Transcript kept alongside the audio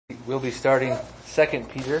We'll be starting 2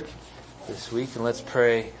 Peter this week, and let's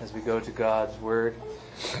pray as we go to God's Word.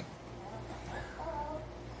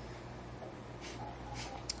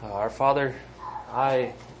 Our Father,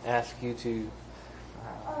 I ask you to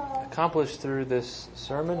accomplish through this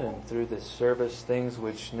sermon and through this service things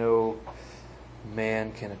which no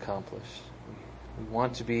man can accomplish. We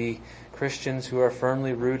want to be Christians who are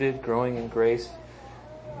firmly rooted, growing in grace.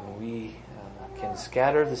 We can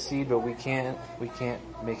scatter the seed, but we can't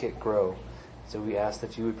make it grow. So we ask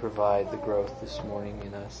that you would provide the growth this morning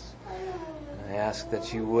in us. And I ask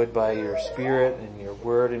that you would, by your Spirit and your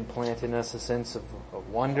Word, implant in us a sense of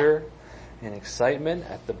wonder and excitement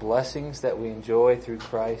at the blessings that we enjoy through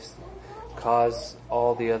Christ. Cause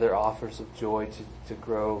all the other offers of joy to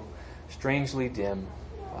grow strangely dim,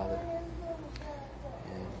 Father.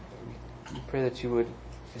 And we pray that you would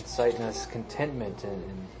incite in us contentment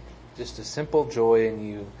and just a simple joy in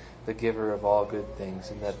you, the giver of all good things,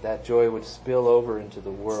 and that joy would spill over into the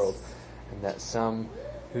world, and that some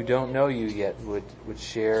who don't know you yet would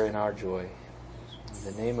share in our joy.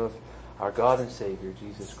 In the name of our God and Savior,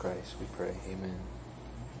 Jesus Christ, we pray. Amen.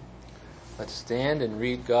 Let's stand and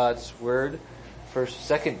read God's Word. First,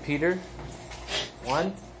 2 Peter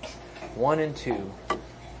 1 and 2.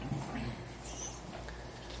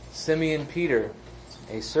 Simeon Peter,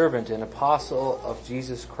 a servant and apostle of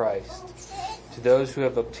Jesus Christ, to those who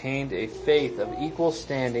have obtained a faith of equal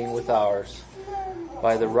standing with ours,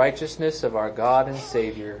 by the righteousness of our God and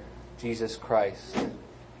Savior, Jesus Christ.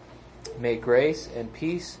 May grace and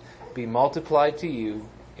peace be multiplied to you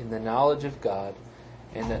in the knowledge of God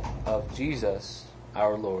and of Jesus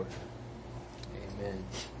our Lord. Amen.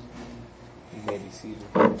 You may be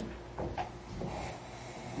seated.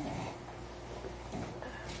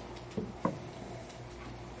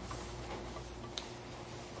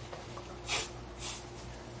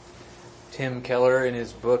 Tim Keller, in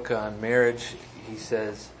his book on marriage, he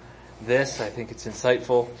says this, I think it's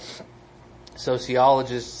insightful.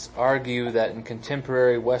 Sociologists argue that in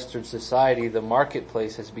contemporary Western society, the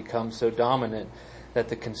marketplace has become so dominant that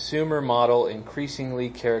the consumer model increasingly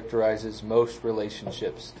characterizes most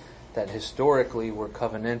relationships that historically were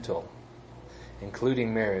covenantal,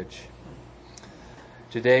 including marriage.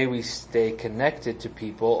 Today we stay connected to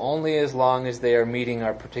people only as long as they are meeting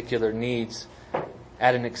our particular needs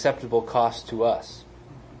at an acceptable cost to us.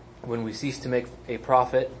 When we cease to make a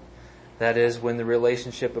profit, that is, when the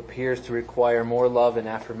relationship appears to require more love and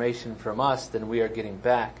affirmation from us than we are getting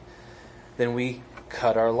back, then we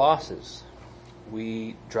cut our losses.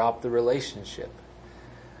 We drop the relationship.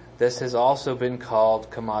 This has also been called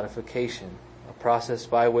commodification, a process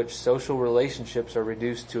by which social relationships are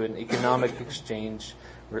reduced to an economic exchange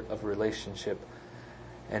of relationship.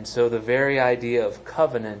 And so the very idea of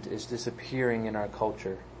covenant is disappearing in our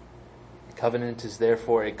culture. Covenant is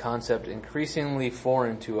therefore a concept increasingly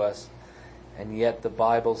foreign to us, and yet the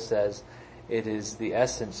Bible says it is the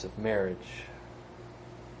essence of marriage.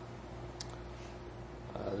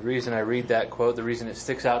 The reason I read that quote, the reason it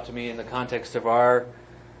sticks out to me in the context of our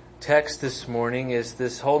text this morning, is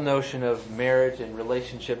this whole notion of marriage and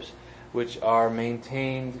relationships which are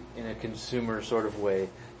maintained in a consumer sort of way,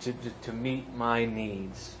 to meet my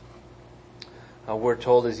needs. We're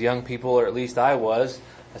told as young people, or at least I was,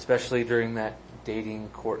 especially during that dating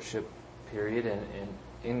courtship period and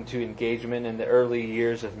into engagement in the early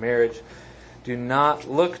years of marriage, do not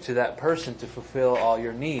look to that person to fulfill all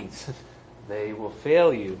your needs. They will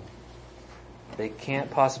fail you. They can't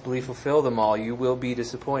possibly fulfill them all. You will be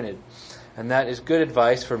disappointed. And that is good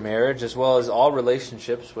advice for marriage as well as all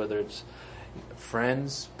relationships, whether it's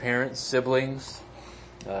friends, parents, siblings,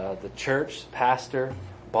 the church, pastor,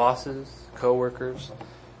 bosses, co-workers.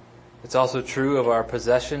 It's also true of our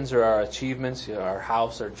possessions or our achievements, our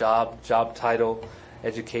house, our job title,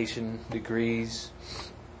 education, degrees.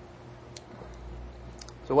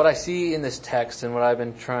 So what I see in this text and what I've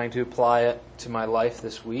been trying to apply it to my life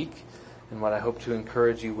this week, and what I hope to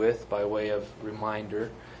encourage you with by way of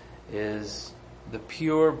reminder, is the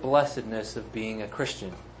pure blessedness of being a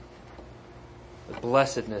Christian. The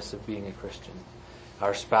blessedness of being a Christian.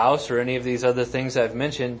 Our spouse or any of these other things I've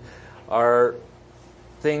mentioned are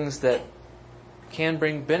things that can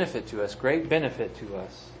bring benefit to us, great benefit to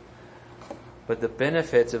us. But the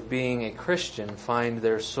benefits of being a Christian find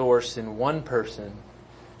their source in one person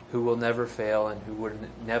who will never fail and who would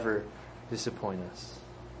never disappoint us.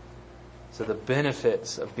 So the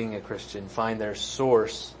benefits of being a Christian find their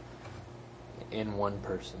source in one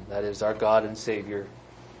person. That is our God and Savior,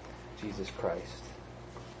 Jesus Christ.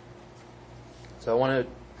 So I want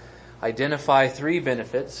to identify three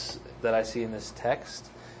benefits that I see in this text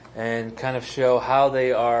and kind of show how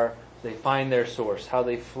they are they find their source, how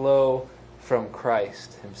they flow from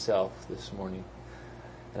Christ himself this morning.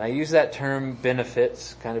 And I use that term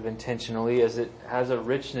benefits kind of intentionally, as it has a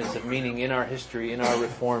richness of meaning in our history, in our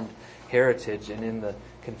Reformed heritage, and in the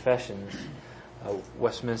confessions.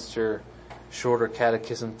 Westminster Shorter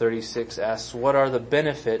Catechism 36 asks, what are the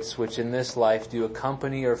benefits which in this life do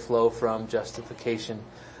accompany or flow from justification,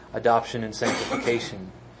 adoption, and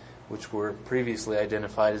sanctification, which were previously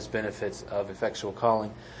identified as benefits of effectual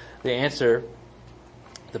calling? The answer: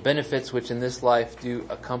 the benefits which in this life do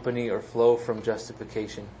accompany or flow from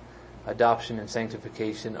justification, adoption, and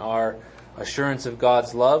sanctification are assurance of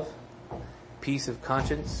God's love, peace of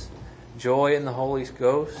conscience, joy in the Holy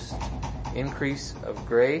Ghost, increase of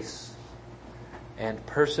grace, and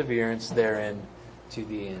perseverance therein to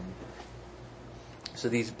the end. So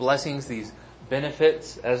these blessings, these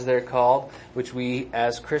benefits, as they're called, which we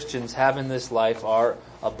as Christians have in this life, are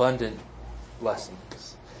abundant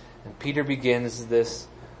blessings. And Peter begins this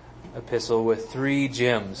epistle with 3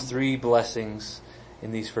 gems, 3 blessings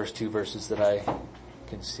in these first 2 verses that I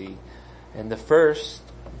can see. And the first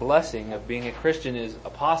blessing of being a Christian is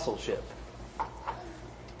apostleship.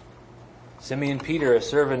 Simeon Peter, a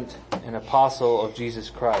servant and apostle of Jesus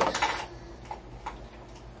Christ.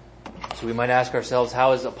 So we might ask ourselves,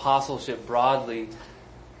 how is apostleship broadly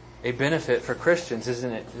a benefit for Christians?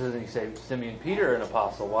 Isn't it? Doesn't he say Simeon Peter an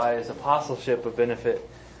apostle? Why is apostleship a benefit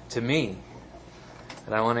to me?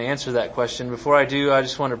 And I want to answer that question. Before I do, I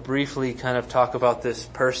just want to briefly kind of talk about this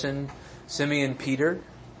person, Simeon Peter,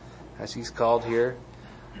 as he's called here.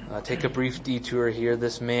 Take a brief detour here.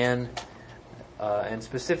 This man, and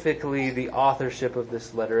specifically the authorship of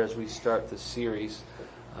this letter as we start this series,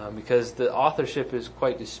 because the authorship is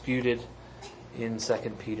quite disputed in 2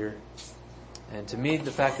 Peter. And to me,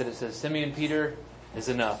 the fact that it says Simeon Peter is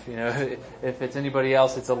enough. You know, if it's anybody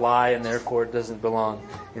else, it's a lie, and therefore it doesn't belong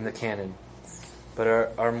in the canon. But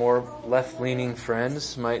our more left-leaning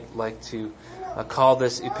friends might like to call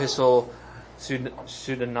this epistle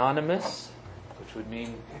pseudonymous, which would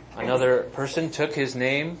mean another person took his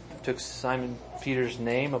name, took Simon Peter's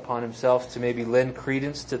name upon himself to maybe lend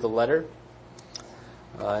credence to the letter.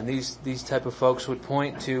 And these type of folks would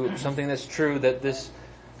point to something that's true, that this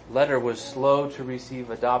letter was slow to receive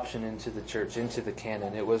adoption into the church, into the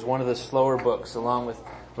canon. It was one of the slower books, along with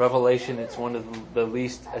Revelation. It's one of the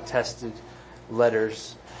least attested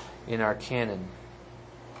letters in our canon.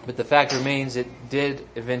 But the fact remains, it did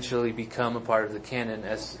eventually become a part of the canon,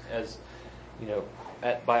 as you know,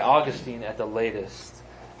 by Augustine at the latest,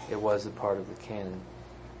 it was a part of the canon.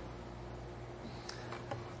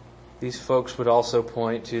 These folks would also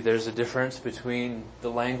point to there's a difference between the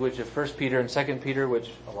language of 1 Peter and 2 Peter, which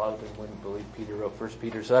a lot of them wouldn't believe Peter wrote 1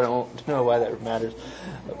 Peter, so I don't know why that matters.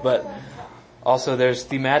 But also there's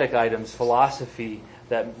thematic items, philosophy,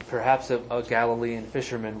 that perhaps a Galilean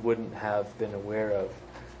fisherman wouldn't have been aware of.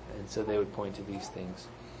 And so they would point to these things.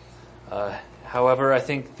 However, I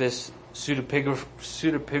think this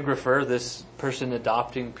pseudepigrapher, this person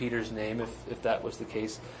adopting Peter's name, if that was the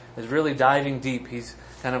case, is really diving deep. He's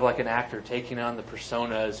kind of like an actor, taking on the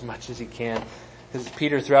persona as much as he can. Because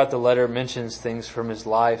Peter, throughout the letter, mentions things from his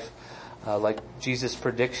life, like Jesus'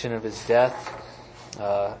 prediction of his death,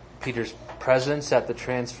 Peter's presence at the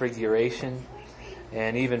Transfiguration,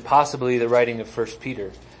 and even possibly the writing of 1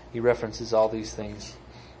 Peter. He references all these things.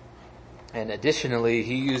 And additionally,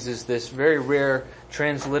 he uses this very rare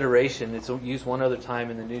transliteration. It's used one other time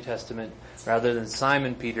in the New Testament. Rather than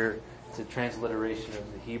Simon Peter, it's a transliteration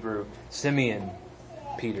of the Hebrew Simeon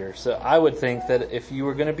Peter. So I would think that if you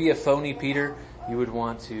were going to be a phony Peter, you would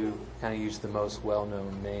want to kind of use the most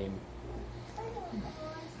well-known name.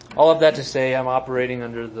 All of that to say, I'm operating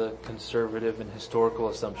under the conservative and historical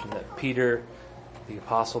assumption that Peter, the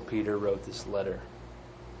Apostle Peter, wrote this letter.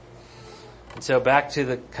 And so back to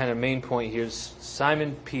the kind of main point here,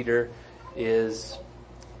 Simon Peter is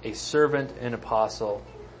a servant and apostle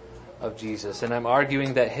of Jesus. And I'm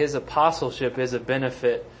arguing that his apostleship is a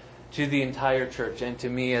benefit to the entire church and to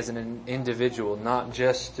me as an individual, not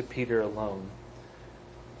just to Peter alone.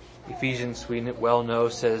 Ephesians, we well know,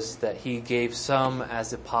 says that he gave some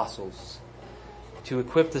as apostles to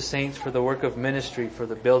equip the saints for the work of ministry, for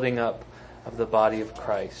the building up of the body of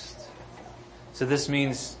Christ. So this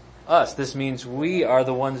means us. This means we are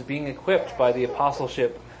the ones being equipped by the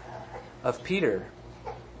apostleship of Peter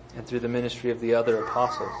and through the ministry of the other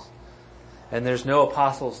apostles. And there's no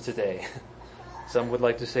apostles today. Some would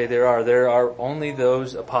like to say there are. There are only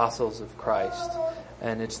those apostles of Christ.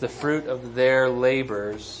 And it's the fruit of their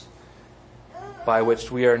labors by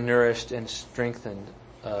which we are nourished and strengthened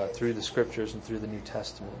through the Scriptures and through the New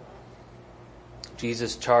Testament.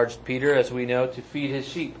 Jesus charged Peter, as we know, to feed his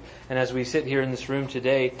sheep. And as we sit here in this room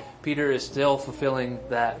today, Peter is still fulfilling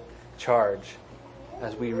that charge.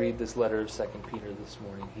 As we read this letter of 2 Peter this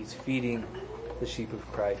morning, he's feeding the sheep of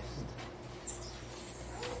Christ.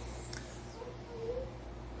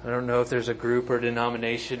 I don't know if there's a group or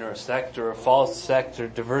denomination or a sect or a false sect or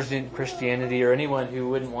divergent Christianity or anyone who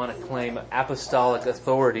wouldn't want to claim apostolic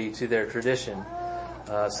authority to their tradition.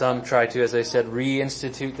 Some try to, as I said,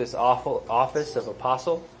 reinstitute this office of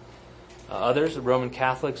apostle. Others, Roman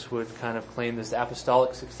Catholics, would kind of claim this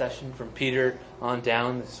apostolic succession from Peter on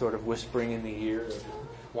down, this sort of whispering in the ear of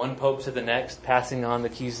one pope to the next, passing on the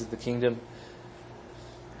keys of the kingdom.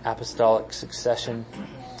 Apostolic succession.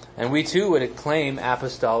 And we too would claim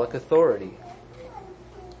apostolic authority.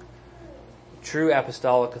 True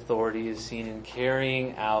apostolic authority is seen in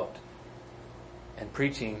carrying out and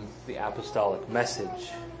preaching the apostolic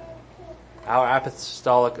message. Our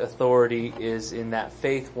apostolic authority is in that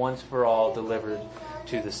faith once for all delivered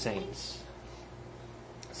to the saints.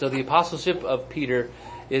 So the apostleship of Peter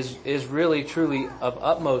is really truly of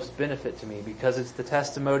utmost benefit to me, because it's the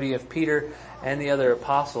testimony of Peter and the other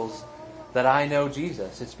apostles that I know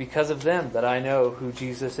Jesus. It's because of them that I know who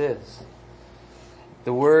Jesus is.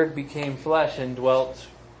 The Word became flesh and dwelt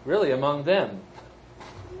really among them.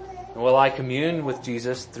 And while I commune with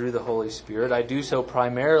Jesus through the Holy Spirit, I do so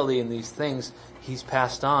primarily in these things He's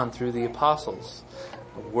passed on through the apostles,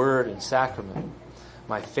 the Word and sacrament.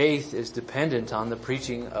 My faith is dependent on the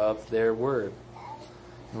preaching of their Word.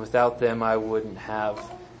 And without them I wouldn't have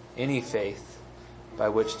any faith by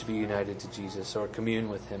which to be united to Jesus or commune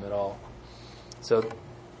with Him at all. So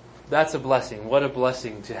that's a blessing. What a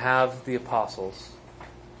blessing to have the apostles.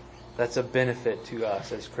 That's a benefit to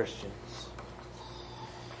us as Christians.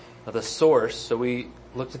 Now the source, so we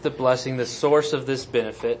looked at the blessing, the source of this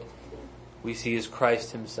benefit we see is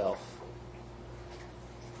Christ Himself.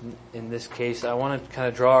 In this case, I want to kind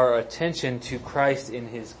of draw our attention to Christ in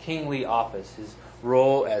His kingly office, His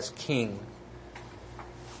role as king.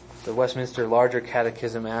 The Westminster Larger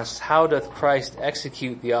Catechism asks, how doth Christ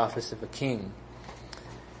execute the office of a king?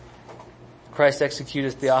 Christ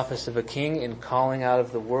executeth the office of a king in calling out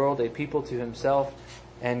of the world a people to Himself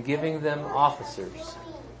and giving them officers.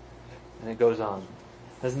 And it goes on.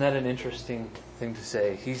 Isn't that an interesting thing to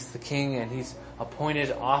say? He's the king and He's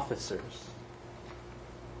appointed officers.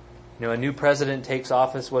 You know, a new president takes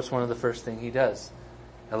office, what's one of the first things he does?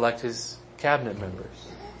 Elect his cabinet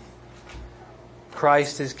members.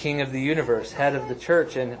 Christ is King of the universe, head of the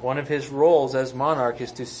church, and one of His roles as monarch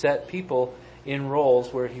is to set people in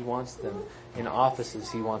roles where He wants them, in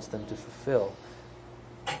offices He wants them to fulfill.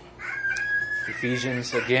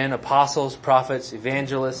 Ephesians, again, apostles, prophets,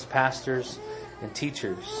 evangelists, pastors, and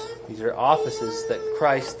teachers. These are offices that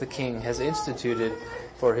Christ the King has instituted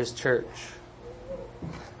for His church.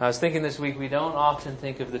 I was thinking this week, we don't often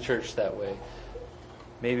think of the church that way.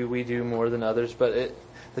 Maybe we do more than others, but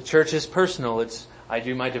the church is personal. I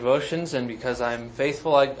do my devotions, and because I'm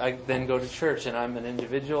faithful, I then go to church, and I'm an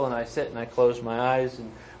individual, and I sit and I close my eyes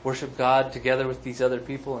and worship God together with these other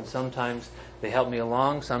people, and sometimes they help me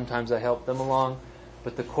along, sometimes I help them along,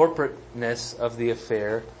 but the corporateness of the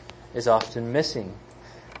affair is often missing.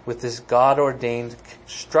 With this God-ordained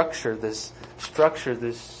structure, this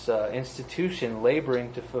institution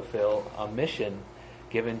laboring to fulfill a mission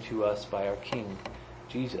given to us by our King,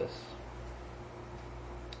 Jesus.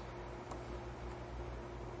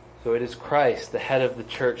 So it is Christ, the head of the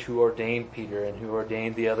church, who ordained Peter and who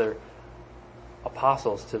ordained the other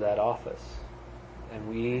apostles to that office. And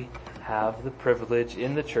we have the privilege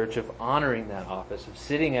in the church of honoring that office, of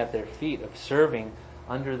sitting at their feet, of serving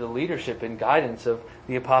under the leadership and guidance of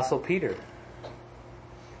the Apostle Peter,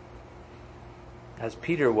 as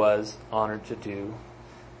Peter was honored to do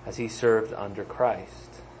as he served under Christ.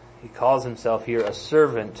 He calls himself here a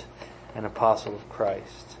servant and apostle of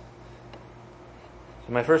Christ.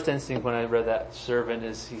 So my first instinct when I read that servant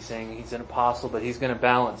is he's saying he's an apostle, but he's going to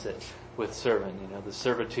balance it with servant. You know, the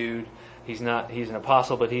servitude. He's an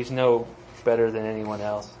apostle, but he's no better than anyone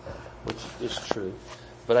else, which is true.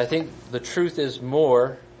 But I think the truth is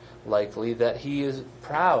more likely that he is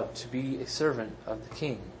proud to be a servant of the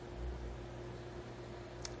king.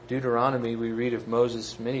 Deuteronomy, we read of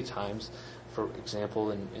Moses many times. For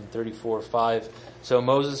example, in 34:5, so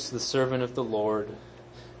Moses, the servant of the Lord,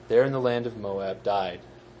 there in the land of Moab, died.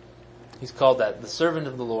 He's called that, the servant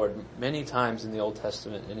of the Lord, many times in the Old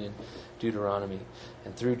Testament and in Deuteronomy,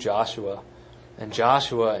 and through Joshua. And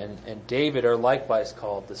Joshua and David are likewise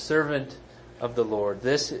called the servant of the Lord.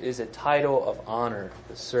 This is a title of honor,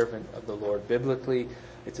 the servant of the Lord. Biblically,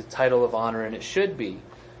 it's a title of honor, and it should be.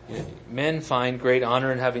 Men find great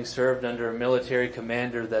honor in having served under a military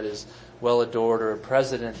commander that is well adored, or a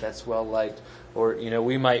president that's well liked, or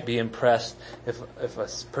we might be impressed if a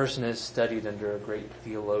person has studied under a great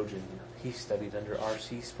theologian. He studied under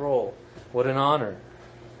R.C. Sproul. What an honor!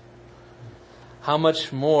 How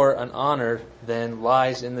much more an honor then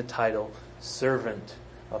lies in the title servant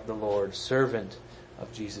of the Lord, servant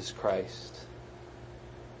of Jesus Christ.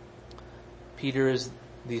 Peter is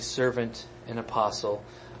the servant and apostle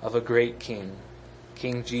of a great king,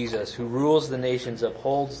 King Jesus, who rules the nations,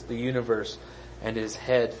 upholds the universe, and is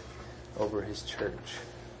head over his church.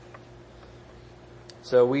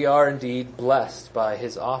 So we are indeed blessed by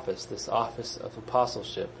his office, this office of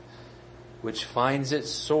apostleship, which finds its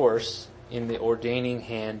source in the ordaining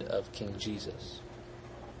hand of King Jesus.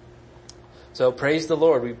 So praise the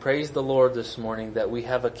Lord. We praise the Lord this morning that we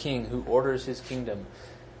have a king who orders his kingdom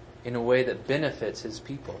in a way that benefits his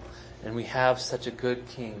people. And we have such a good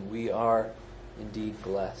king. We are indeed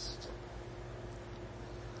blessed.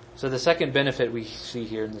 So the second benefit we see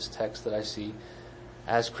here in this text that I see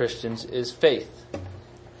as Christians is faith.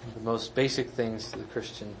 The most basic things of the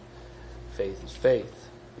Christian faith is faith.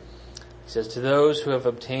 He says, to those who have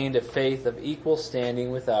obtained a faith of equal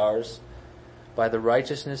standing with ours by the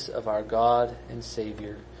righteousness of our God and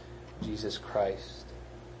Savior, Jesus Christ.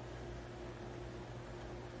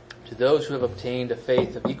 To those who have obtained a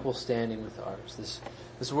faith of equal standing with ours.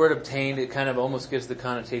 This word obtained, it kind of almost gives the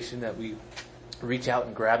connotation that we reach out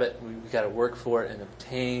and grab it. We got to work for it and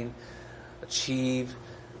obtain, achieve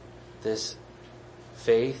this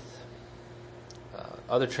faith.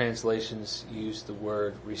 Other translations use the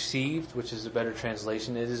word received, which is a better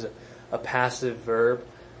translation. It is a passive verb.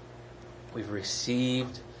 We've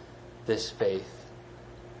received this faith.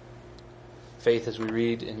 Faith, as we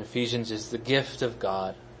read in Ephesians, is the gift of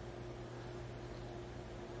God.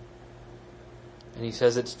 And he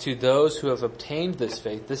says it's to those who have obtained this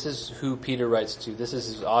faith. This is who Peter writes to. This is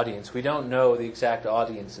his audience. We don't know the exact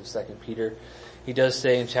audience of 2 Peter. He does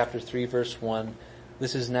say in chapter 3, verse 1,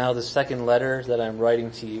 this is now the second letter that I'm writing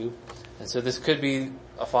to you. And so this could be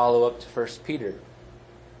a follow-up to 1 Peter.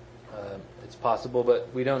 It's possible,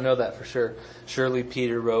 but we don't know that for sure. Surely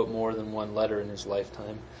Peter wrote more than one letter in his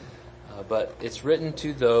lifetime. But it's written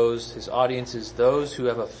to those, his audience is those who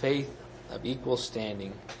have a faith of equal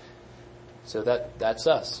standing. So that's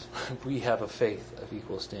us. We have a faith of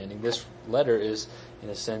equal standing. This letter is, in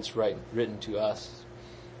a sense, written to us.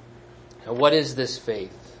 Now, what is this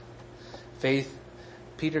faith? Faith,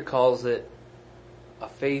 Peter calls it a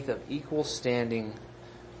faith of equal standing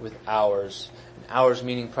with ours. And ours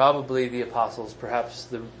meaning probably the apostles, perhaps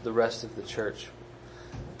the rest of the church.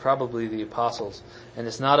 Probably the apostles. And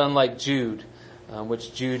it's not unlike Jude,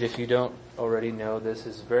 which Jude, if you don't already know this,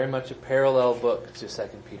 is very much a parallel book to 2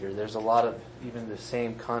 Peter. There's a lot of even the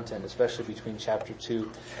same content, especially between chapter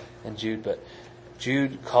 2 and Jude. But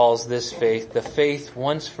Jude calls this faith the faith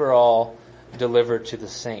once for all delivered to the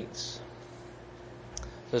saints.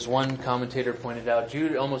 As one commentator pointed out,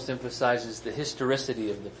 Jude almost emphasizes the historicity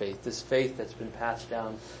of the faith, this faith that's been passed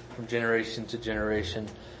down from generation to generation.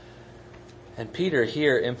 And Peter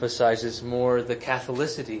here emphasizes more the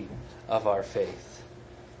Catholicity of our faith.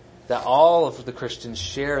 That all of the Christians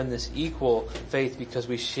share in this equal faith because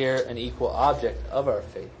we share an equal object of our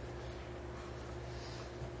faith.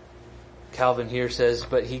 Calvin here says,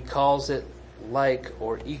 but he calls it like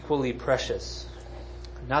or equally precious.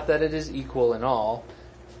 Not that it is equal in all,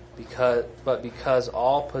 but because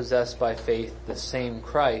all possess by faith the same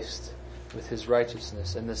Christ with his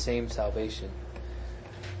righteousness and the same salvation.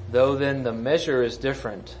 Though then the measure is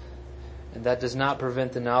different, and that does not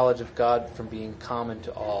prevent the knowledge of God from being common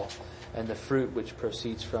to all, and the fruit which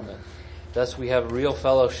proceeds from it. Thus we have real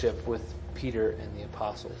fellowship with Peter and the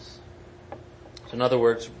apostles. So in other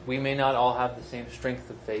words, we may not all have the same strength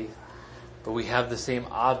of faith, but we have the same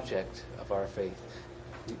object of our faith.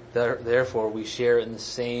 Therefore, we share in the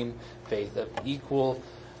same faith of equal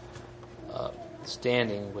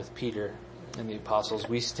standing with Peter and the apostles.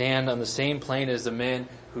 We stand on the same plane as the man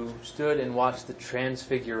who stood and watched the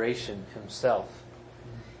transfiguration himself.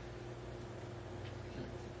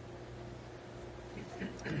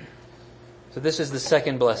 So this is the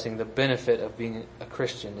second blessing, the benefit of being a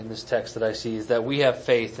Christian in this text that I see, is that we have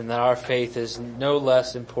faith and that our faith is no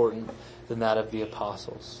less important than that of the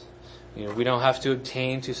apostles. We don't have to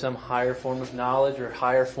attain to some higher form of knowledge or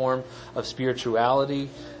higher form of spirituality.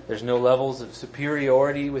 There's no levels of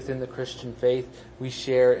superiority within the Christian faith. We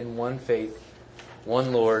share in one faith,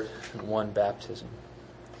 one Lord, and one baptism.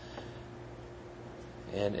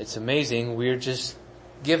 And it's amazing, we're just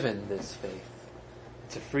given this faith.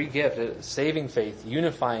 It's a free gift, a saving faith,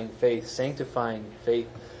 unifying faith, sanctifying faith,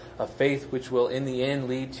 a faith which will in the end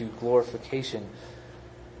lead to glorification.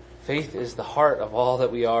 Faith is the heart of all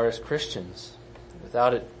that we are as Christians.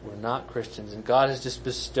 Without it, we're not Christians. And God has just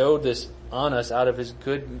bestowed this on us out of His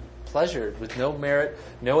good pleasure, with no merit,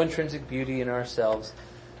 no intrinsic beauty in ourselves.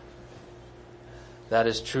 That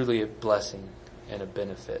is truly a blessing and a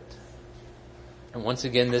benefit. And once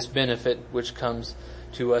again, this benefit which comes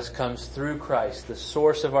to us comes through Christ. The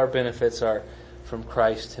source of our benefits are from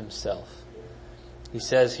Christ Himself. He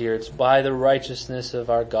says here, it's by the righteousness of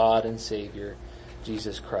our God and Savior,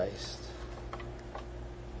 Jesus Christ.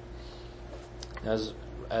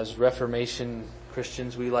 As Reformation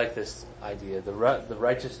Christians, we like this idea, the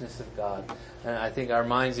righteousness of God. And I think our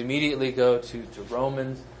minds immediately go to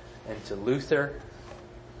Romans and to Luther.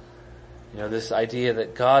 This idea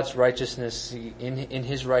that God's righteousness, in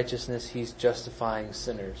His righteousness, He's justifying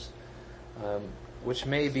sinners. Which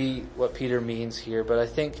may be what Peter means here, but I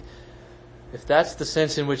think if that's the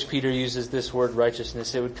sense in which Peter uses this word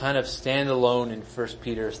righteousness, it would kind of stand alone in 1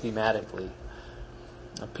 Peter thematically.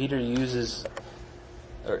 Peter uses,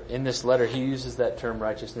 or in this letter, he uses that term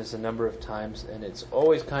righteousness a number of times, and it's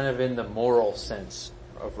always kind of in the moral sense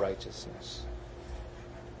of righteousness.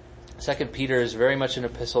 2 Peter is very much an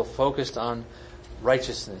epistle focused on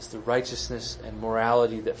righteousness, the righteousness and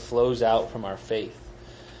morality that flows out from our faith.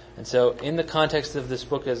 And so in the context of this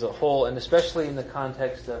book as a whole, and especially in the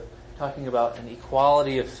context of talking about an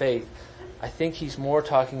equality of faith, I think he's more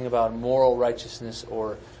talking about moral righteousness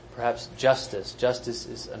or perhaps justice. Justice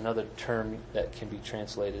is another term that can be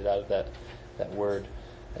translated out of that word,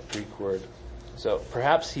 that Greek word. So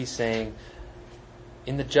perhaps he's saying,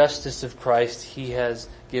 in the justice of Christ, He has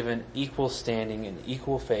given equal standing and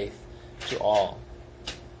equal faith to all.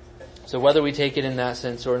 So whether we take it in that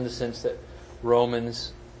sense or in the sense that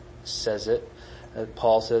Romans says it, that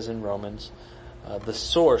Paul says in Romans, the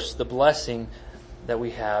source, the blessing that we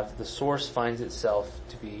have, the source finds itself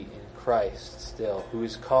to be in Christ still, who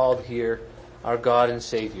is called here our God and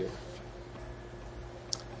Savior.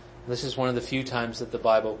 This is one of the few times that the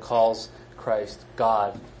Bible calls Christ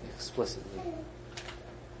God explicitly.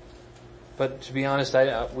 But to be honest,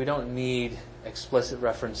 we don't need explicit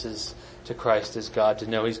references to Christ as God to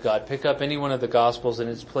know He's God. Pick up any one of the Gospels and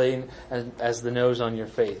it's plain as the nose on your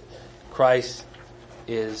faith. Christ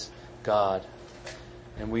is God,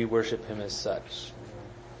 and we worship Him as such.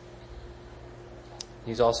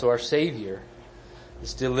 He's also our Savior,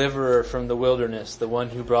 this deliverer from the wilderness, the one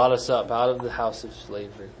who brought us up out of the house of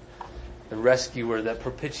slavery, the rescuer, that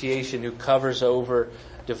propitiation who covers over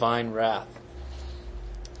divine wrath.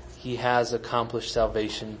 He has accomplished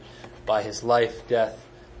salvation by His life, death,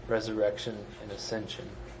 resurrection, and ascension.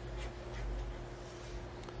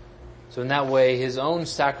 So in that way, His own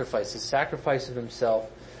sacrifice, His sacrifice of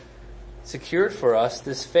Himself, secured for us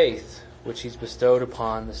this faith which He's bestowed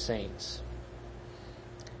upon the saints.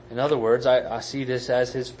 In other words, I see this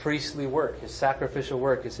as His priestly work. His sacrificial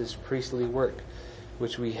work is His priestly work,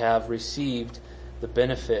 which we have received the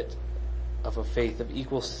benefit of a faith of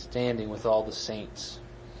equal standing with all the saints.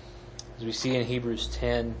 As we see in Hebrews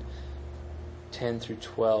 10 through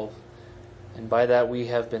 12, and by that we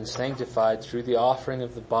have been sanctified through the offering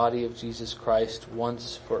of the body of Jesus Christ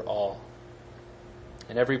once for all.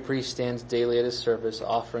 And every priest stands daily at his service,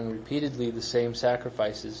 offering repeatedly the same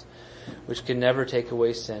sacrifices, which can never take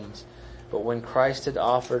away sins. But when Christ had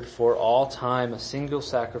offered for all time a single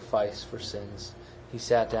sacrifice for sins, He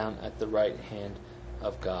sat down at the right hand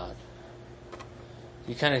of God.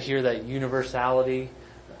 You kind of hear that universality,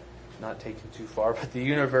 not taken too far, but the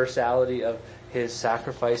universality of His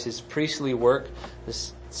sacrifice, His priestly work,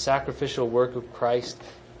 this sacrificial work of Christ.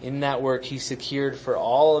 In that work, He secured for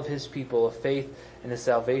all of His people a faith and a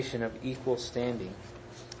salvation of equal standing.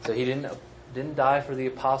 So He didn't die for the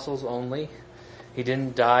apostles only. He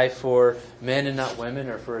didn't die for men and not women,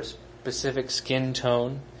 or for a specific skin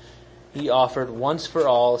tone. He offered once for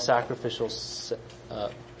all a sacrifice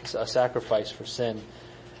for sin.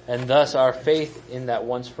 And thus our faith in that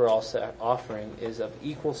once for all offering is of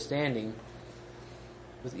equal standing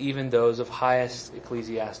with even those of highest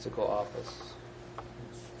ecclesiastical office.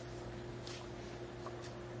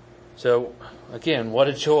 So again, what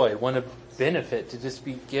a joy, what a benefit to just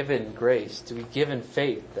be given grace, to be given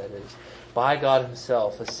faith, that is, by God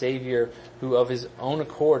Himself, a Savior who of His own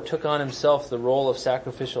accord took on Himself the role of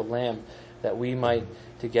sacrificial lamb, that we might,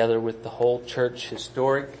 together with the whole church,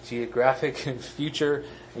 historic, geographic, and future,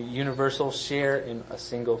 universal, share in a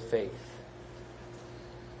single faith.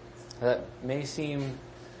 That may seem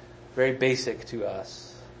very basic to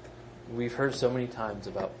us. We've heard so many times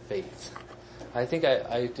about faith. I think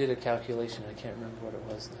I did a calculation, I can't remember what it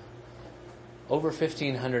was now. Over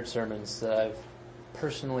 1,500 sermons that I've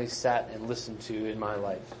personally sat and listened to in my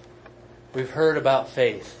life. We've heard about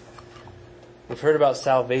faith. We've heard about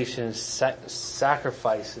salvation,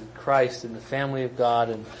 sacrifice in Christ and the family of God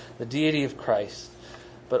and the deity of Christ.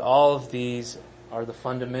 But all of these are the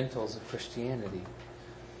fundamentals of Christianity.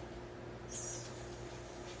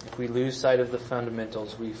 If we lose sight of the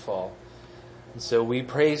fundamentals, we fall. And so we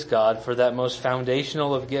praise God for that most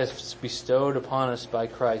foundational of gifts bestowed upon us by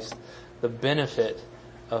Christ, the benefit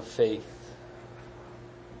of faith.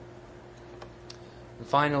 And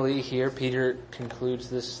finally, here Peter concludes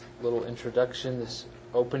this little introduction, this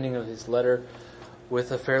opening of his letter,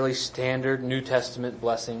 with a fairly standard New Testament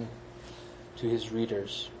blessing to his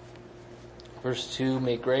readers. Verse 2,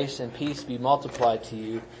 may grace and peace be multiplied to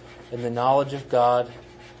you in the knowledge of God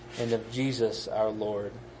and of Jesus our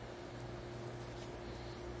Lord.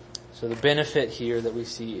 So the benefit here that we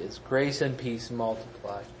see is grace and peace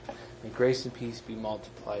multiplied. May grace and peace be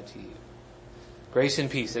multiplied to you. Grace and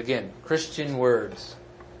peace, again, Christian words.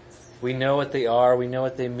 We know what they are, we know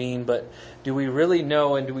what they mean, but do we really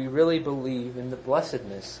know and do we really believe in the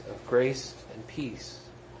blessedness of grace and peace?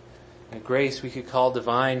 And grace we could call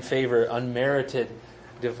divine favor, unmerited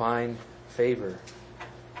divine favor.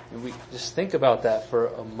 And we just think about that for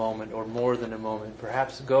a moment or more than a moment.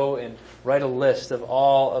 Perhaps go and write a list of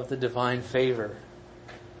all of the divine favor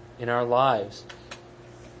in our lives.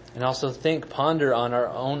 And also ponder on our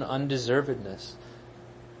own undeservedness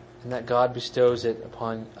and that God bestows it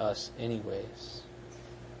upon us anyways.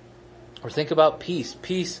 Or think about peace.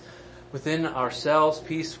 Peace within ourselves,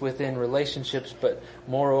 peace within relationships, but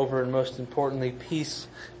moreover and most importantly, peace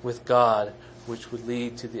with God, which would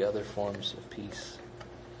lead to the other forms of peace.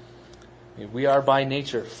 We are by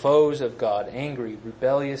nature foes of God, angry,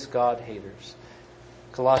 rebellious God-haters.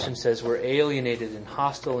 Colossians says we're alienated and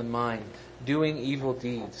hostile in mind, doing evil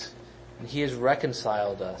deeds. And He has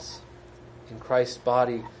reconciled us in Christ's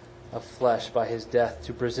body of flesh by His death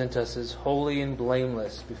to present us as holy and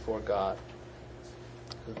blameless before God.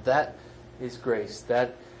 That is grace.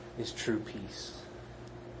 That is true peace.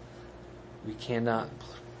 We cannot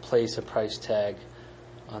place a price tag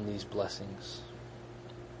on these blessings.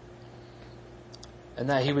 And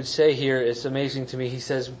that he would say here is amazing to me. He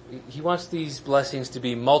says he wants these blessings to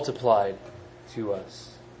be multiplied to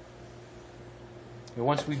us. And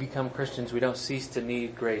once we become Christians, we don't cease to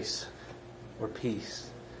need grace or peace.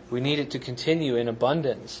 We need it to continue in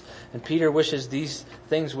abundance. And Peter wishes these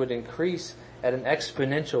things would increase at an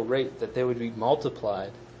exponential rate, that they would be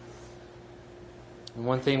multiplied. And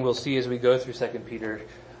one thing we'll see as we go through 2 Peter,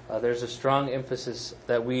 there's a strong emphasis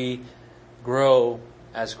that we grow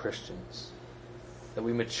as Christians, that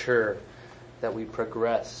we mature, that we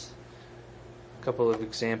progress. A couple of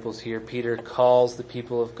examples here. Peter calls the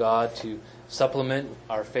people of God to supplement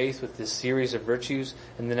our faith with this series of virtues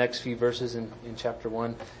in the next few verses in chapter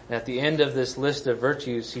 1. And at the end of this list of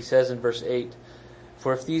virtues, he says in verse 8,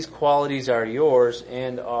 for if these qualities are yours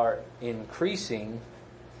and are increasing,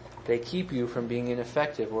 they keep you from being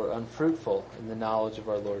ineffective or unfruitful in the knowledge of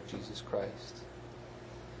our Lord Jesus Christ.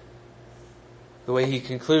 The way he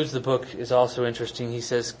concludes the book is also interesting. He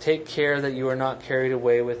says, take care that you are not carried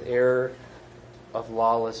away with error of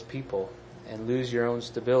lawless people and lose your own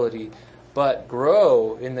stability, but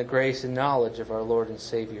grow in the grace and knowledge of our Lord and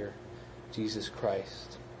Savior, Jesus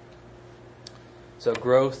Christ. So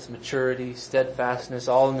growth, maturity, steadfastness,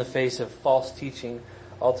 all in the face of false teaching,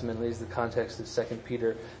 ultimately is the context of 2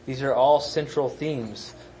 Peter. These are all central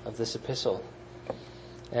themes of this epistle.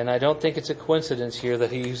 And I don't think it's a coincidence here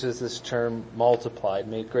that he uses this term multiplied.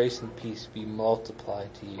 May grace and peace be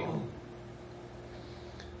multiplied to you.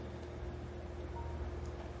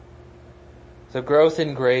 So growth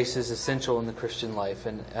in grace is essential in the Christian life.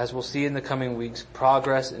 And as we'll see in the coming weeks,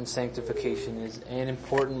 progress in sanctification is an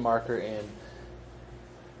important marker in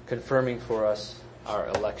confirming for us our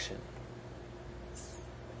election,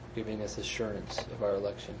 giving us assurance of our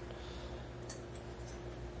election.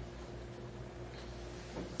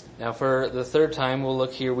 Now for the third time, we'll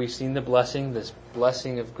look here. We've seen the blessing, this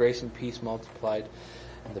blessing of grace and peace multiplied,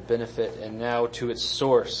 and the benefit. And now to its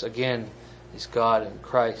source, again, is God and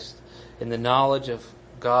Christ, in the knowledge of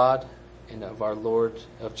God and of our Lord,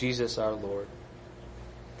 of Jesus our Lord.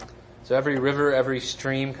 So every river, every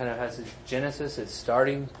stream kind of has its genesis, its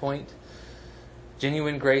starting point.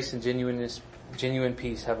 Genuine grace and genuine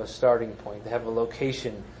peace have a starting point. They have a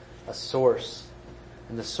location, a source.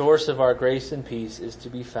 And the source of our grace and peace is to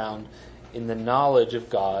be found in the knowledge of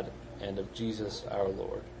God and of Jesus our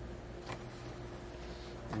Lord.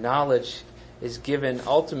 Knowledge is given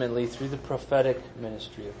ultimately through the prophetic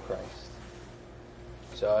ministry of Christ.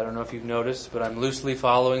 So I don't know if you've noticed, but I'm loosely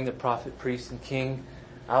following the prophet, priest, and king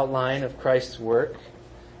outline of Christ's work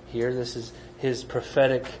here. This is his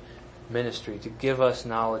prophetic ministry to give us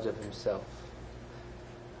knowledge of himself.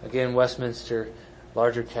 Again, Westminster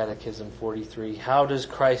Larger Catechism 43. How does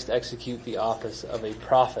Christ execute the office of a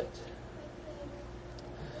prophet?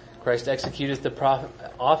 Christ executeth the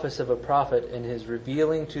office of a prophet in his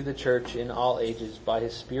revealing to the church in all ages by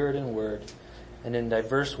his Spirit and word, and in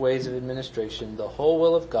diverse ways of administration, the whole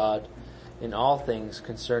will of God in all things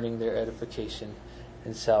concerning their edification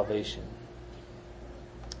and salvation.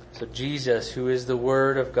 So Jesus, who is the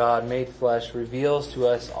Word of God made flesh, reveals to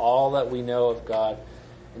us all that we know of God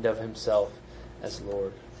and of himself as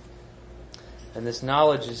Lord. And this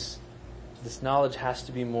knowledge has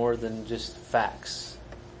to be more than just facts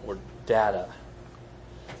or data.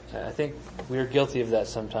 I think we're guilty of that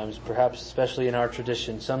sometimes, perhaps especially in our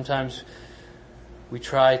tradition. Sometimes we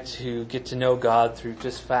try to get to know God through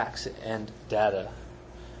just facts and data.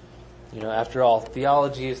 After all,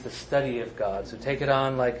 theology is the study of God, so take it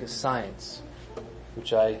on like a science,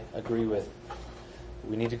 which I agree with.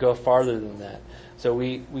 We need to go farther than that. So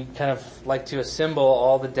we kind of like to assemble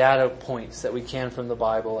all the data points that we can from the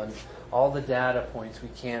Bible and all the data points we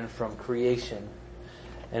can from creation.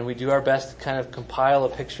 And we do our best to kind of compile a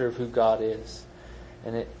picture of who God is.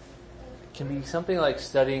 And it can be something like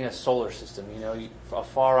studying a solar system, a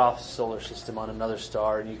far-off solar system on another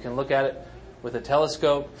star. And you can look at it with a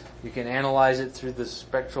telescope. You can analyze it through the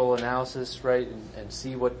spectral analysis, right, and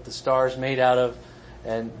see what the star is made out of.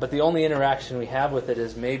 But the only interaction we have with it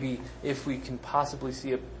is maybe if we can possibly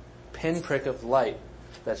see a pinprick of light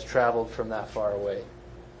that's traveled from that far away.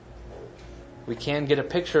 We can get a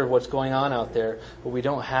picture of what's going on out there, but we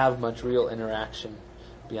don't have much real interaction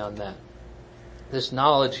beyond that. This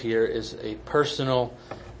knowledge here is a personal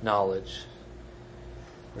knowledge.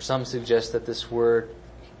 Or some suggest that this word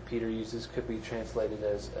Peter uses could be translated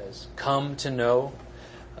as come to know,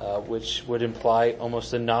 which would imply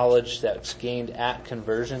almost a knowledge that's gained at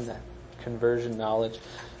conversion, that conversion knowledge.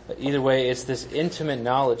 But either way, it's this intimate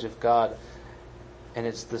knowledge of God, and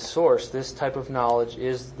it's the source. This type of knowledge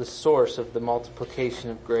is the source of the multiplication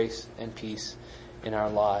of grace and peace in our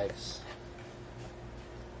lives.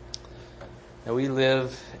 Now, we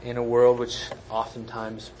live in a world which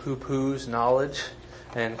oftentimes poo-poos knowledge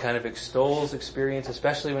and kind of extols experience,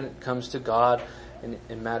 especially when it comes to God and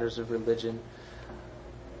in matters of religion.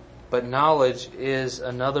 But knowledge is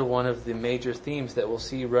another one of the major themes that we'll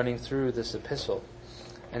see running through this epistle.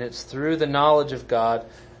 And it's through the knowledge of God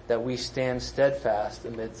that we stand steadfast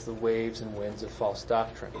amidst the waves and winds of false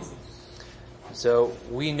doctrine. So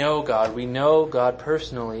we know God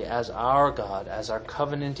personally as our God, as our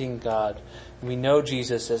covenanting God. We know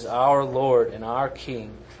Jesus as our Lord and our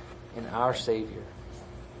King and our Savior.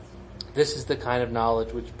 This is the kind of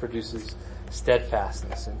knowledge which produces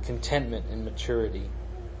steadfastness and contentment and maturity.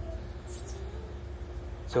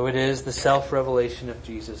 So it is the self-revelation of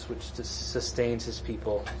Jesus which sustains his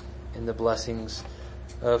people in the blessings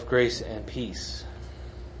of grace and peace.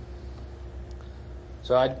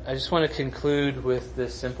 So I just want to conclude with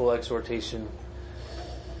this simple exhortation.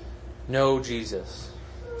 Know Jesus.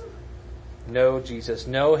 Know Jesus.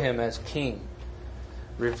 Know him as King.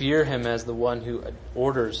 Revere him as the one who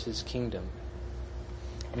orders his kingdom.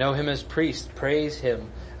 Know him as priest. Praise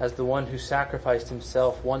him as the one who sacrificed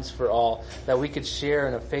himself once for all, that we could share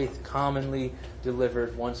in a faith commonly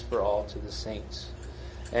delivered once for all to the saints.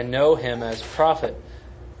 And know him as prophet.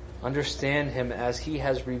 Understand him as he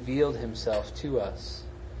has revealed himself to us.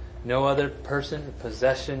 No other person or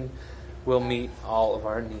possession will meet all of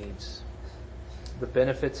our needs. The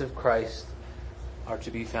benefits of Christ are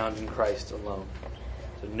to be found in Christ alone.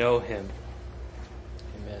 So know him.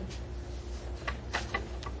 Amen.